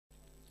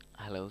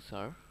Hello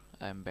sir,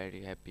 I'm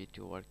very happy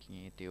to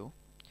working with you.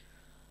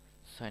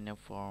 Sign up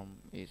form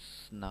is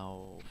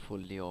now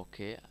fully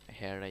okay.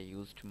 Here I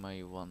used my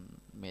one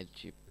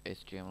MailChimp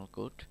HTML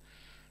code.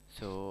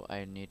 So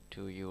I need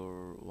to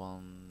your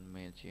one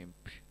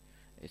MailChimp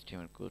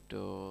HTML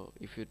code.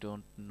 If you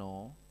don't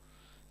know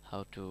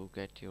how to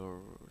get your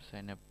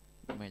sign up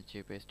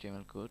MailChimp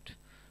HTML code,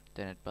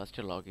 then it must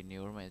log in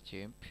your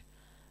MailChimp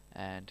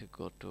and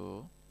go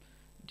to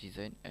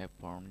design a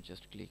form.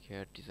 Just click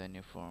here design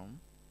a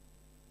form.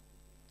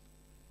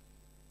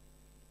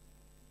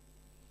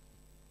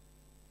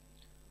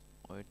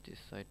 Wait, this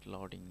site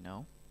loading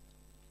now.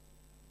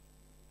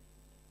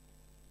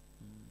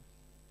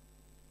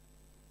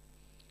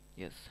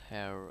 Yes,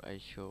 here I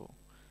show,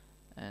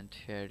 and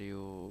here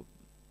you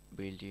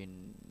build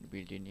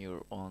in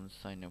your own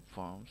sign up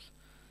forms.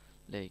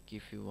 Like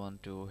if you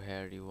want to,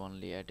 here you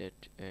only added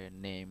a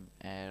name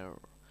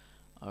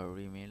or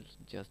email,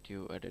 just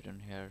you added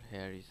on here.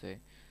 Here is a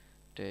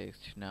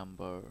text,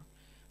 number,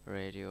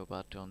 radio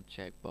button,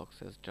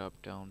 checkboxes, drop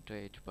down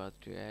date,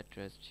 birthday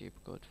address, zip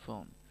code,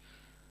 phone.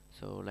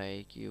 So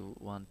like you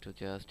want to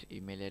just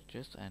email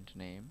address and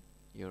name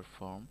your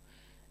form,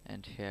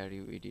 and here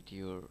you edit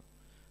your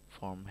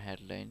form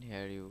headline.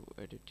 Here you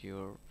edit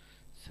your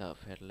sub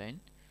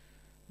headline.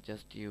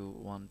 Just you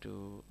want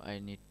to, I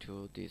need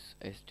to this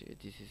is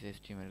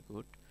HTML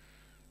code.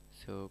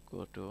 So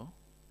go to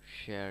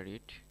share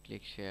it,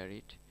 click share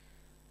it,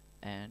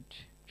 and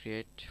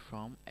create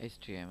from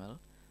HTML.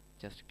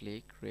 Just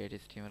click create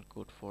HTML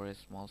code for a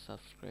small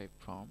subscribe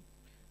form.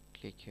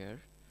 Click here,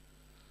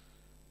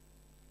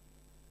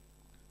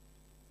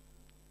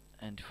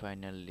 and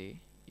finally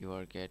you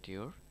are get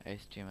your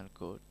HTML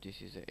code.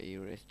 This is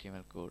your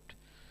HTML code.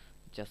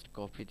 Just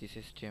copy this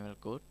HTML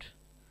code,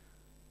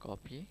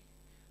 copy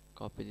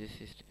this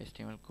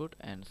HTML code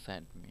and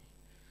send me.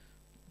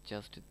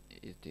 Just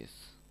is this,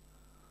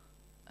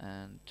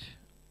 and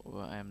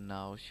I am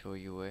now show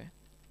you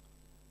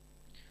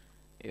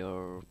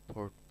your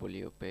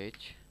portfolio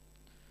page.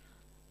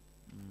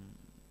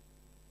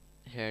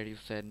 Here you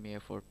send me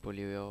a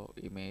portfolio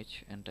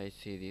image and I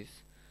see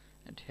this,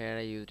 and here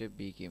I used a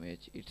big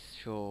image. It's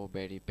so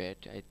very bad.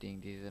 I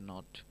think this is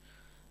not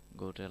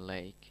good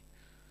like.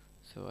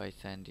 So I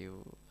send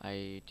you,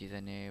 I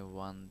design a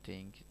one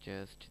thing.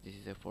 Just this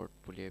is a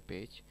portfolio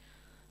page,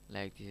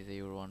 like this is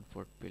your one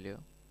portfolio.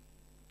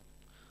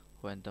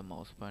 When the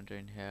mouse pointer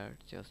in here,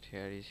 just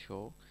here is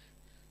show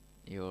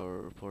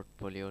your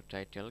portfolio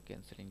title,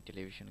 cancelling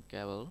television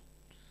cable.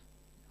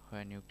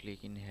 When you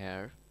click in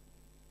here,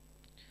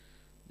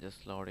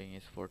 just loading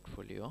is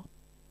portfolio.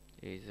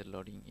 Here is a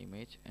loading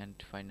image, and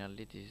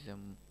finally this is a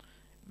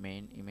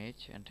main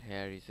image, and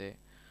here is a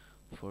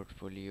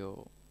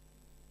portfolio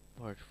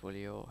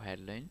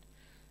headline,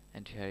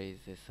 and here is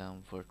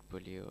some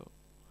portfolio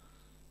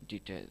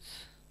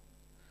details.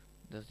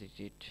 Thus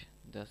it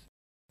thus,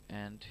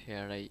 and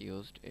here I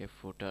used a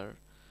footer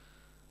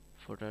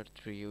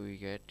 3 we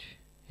get.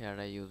 Here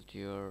I used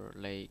your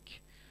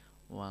like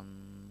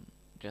one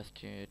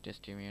just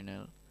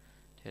testimonial.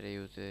 Here I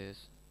use a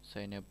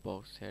sign up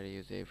box. Here I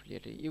use a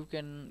affiliate. You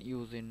can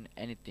use in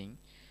anything.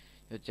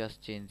 You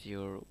just change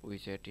your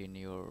widget in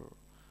your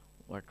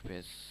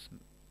WordPress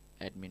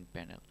admin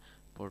panel.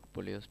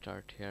 Portfolio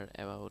start here,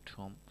 about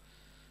home,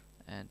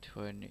 and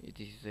when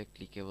this is a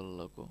clickable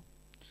logo,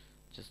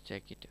 just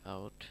check it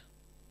out.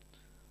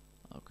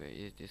 Okay,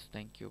 is this,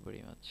 thank you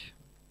very much.